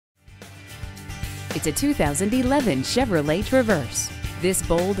It's a 2011 Chevrolet Traverse. This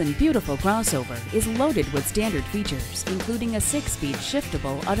bold and beautiful crossover is loaded with standard features, including a 6-speed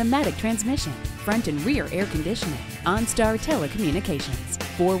shiftable automatic transmission, front and rear air conditioning, OnStar telecommunications,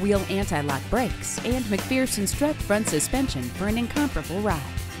 4-wheel anti-lock brakes, and McPherson strut front suspension for an incomparable ride.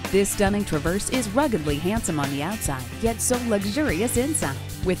 This stunning Traverse is ruggedly handsome on the outside, yet so luxurious inside,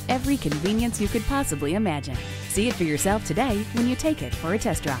 with every convenience you could possibly imagine. See it for yourself today when you take it for a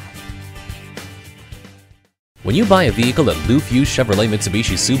test drive. When you buy a vehicle at Fusz Chevrolet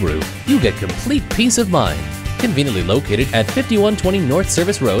Mitsubishi Subaru, you get complete peace of mind. Conveniently located at 5120 North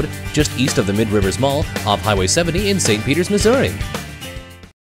Service Road, just east of the Mid Rivers Mall, off Highway 70 in St. Peters, Missouri.